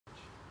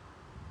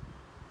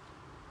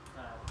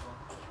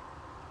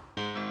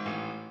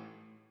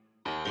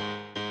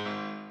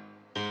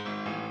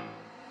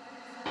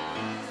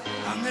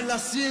nella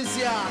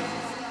ciencia.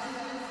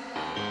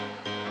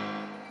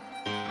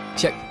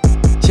 Check.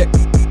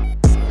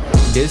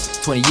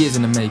 This 20 years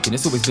in the making,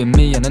 it's always been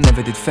me and I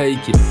never did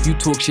fake it. You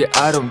talk shit,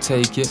 I don't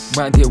take it.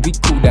 Round here we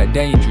call that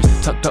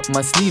dangerous. Tucked up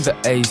my sleeve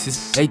at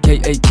Aces,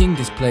 aka King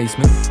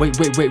Displacement. Wait,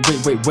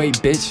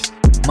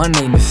 bitch. My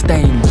name is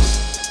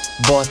Stainless.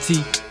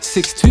 Barty,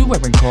 6'2",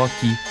 wearing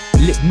khaki.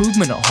 Lip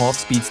movement at half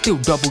speed, still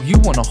W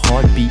on a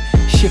heartbeat.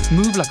 Shift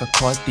move like a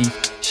car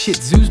thief. Shit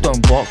zoos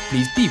don't bark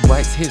please. B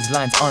writes his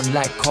lines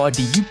unlike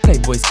Cardi. You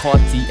playboys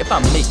party. If I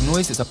make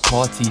noise it's a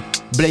party.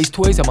 Blaze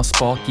toys I'm a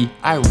sparky.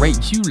 I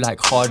rate you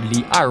like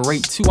hardly. I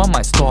rate too, I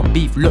might start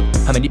beef. Look,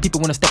 how many people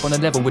wanna step on a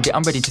level with it?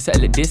 I'm ready to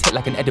settle it, this hit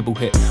like an edible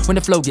hit. When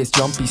the flow gets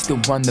jumpy, still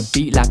run the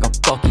beat like a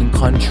fucking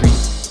country.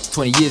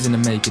 20 years in the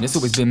making, it's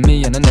always been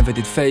me and I never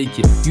did fake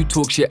it. You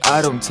talk shit,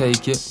 I don't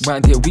take it.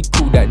 Round here we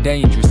call that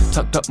dangerous.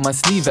 Tucked up my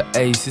sleeve at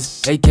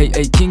Aces,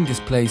 aka King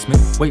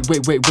Displacement. Wait,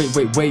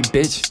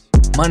 bitch.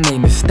 My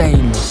name is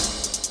Stainless.